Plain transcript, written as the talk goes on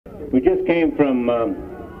We just came from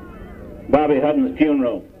Bobby Hutton's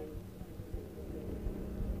funeral.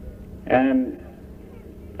 And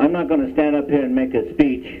I'm not going to stand up here and make a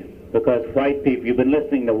speech because white people, you've been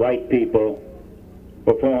listening to white people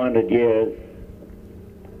for 400 years.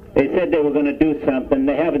 They said they were going to do something.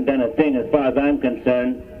 They haven't done a thing as far as I'm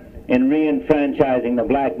concerned in re-enfranchising the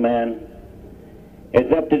black man.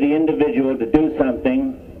 It's up to the individual to do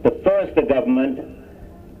something, to force the government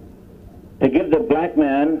to give the black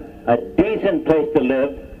man a decent place to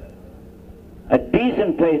live, a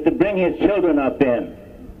decent place to bring his children up in.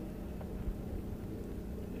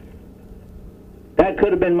 That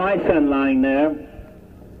could have been my son lying there.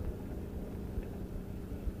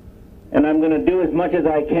 And I'm going to do as much as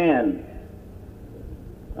I can.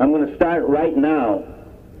 I'm going to start right now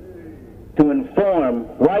to inform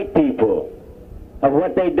white people of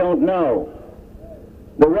what they don't know.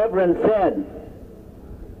 The Reverend said,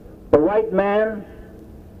 the white man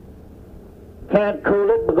can't cool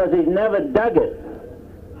it because he's never dug it.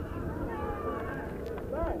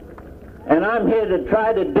 And I'm here to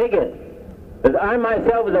try to dig it. Because I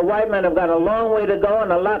myself as a white man have got a long way to go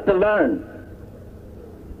and a lot to learn.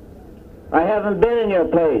 I haven't been in your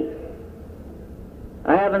place.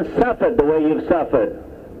 I haven't suffered the way you've suffered.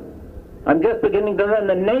 I'm just beginning to learn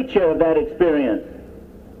the nature of that experience.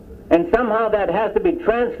 And somehow that has to be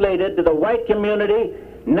translated to the white community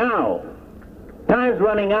now. Time's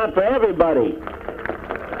running out for everybody.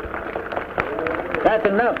 That's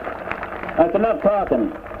enough. That's enough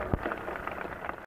talking.